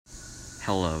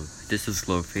Hello, this is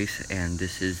Glowface, and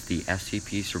this is the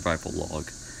SCP Survival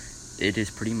Log. It is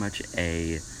pretty much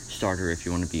a starter if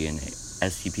you want to be an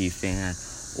SCP fan,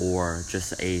 or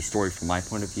just a story from my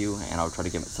point of view, and I'll try to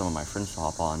get some of my friends to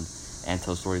hop on and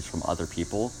tell stories from other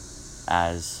people,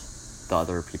 as the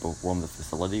other people roam the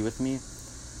facility with me,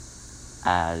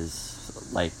 as,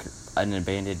 like, an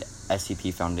abandoned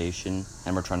SCP Foundation,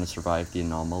 and we're trying to survive the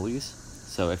anomalies.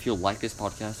 So if you like this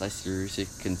podcast, I seriously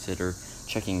consider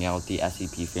checking out the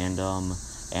SCP fandom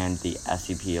and the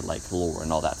SCP lore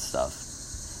and all that stuff.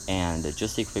 And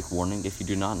just a quick warning, if you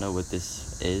do not know what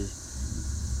this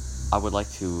is, I would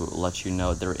like to let you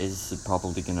know there is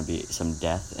probably going to be some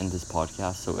death in this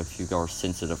podcast, so if you are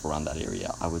sensitive around that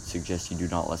area, I would suggest you do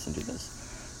not listen to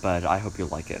this. But I hope you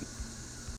like it.